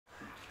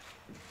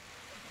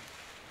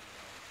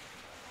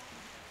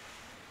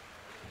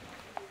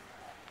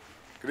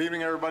Good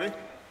evening, everybody.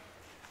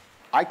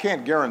 I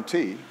can't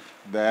guarantee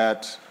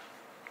that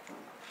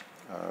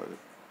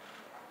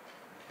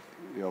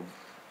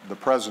the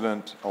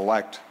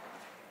president-elect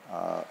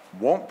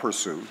won't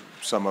pursue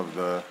some of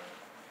the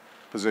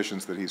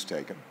positions that he's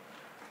taken.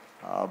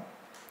 But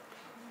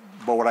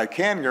what I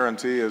can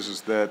guarantee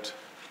is that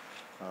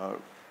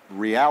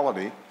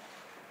reality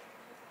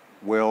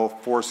will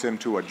force him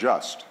to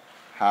adjust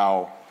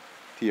how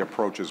he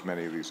approaches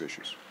many of these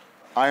issues.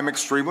 I am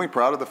extremely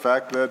proud of the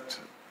fact that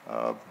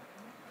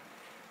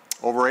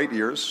over 8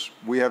 years,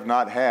 we have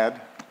not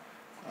had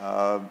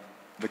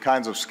the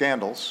kinds of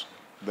scandals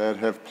that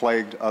have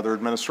plagued other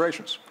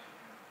administrations.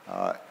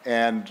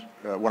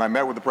 When I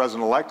met with the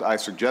president-elect, I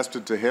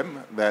suggested to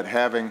him that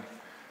having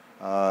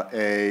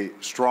a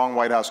strong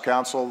White House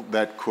counsel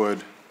that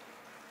could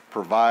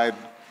provide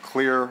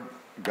clear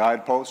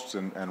guideposts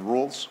and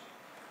rules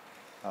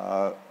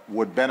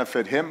would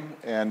benefit him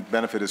and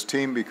benefit his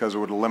team because it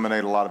would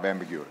eliminate a lot of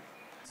ambiguity.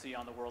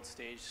 On the world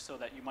stage so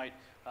that you might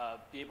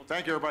be able to...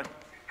 Thank you, everybody.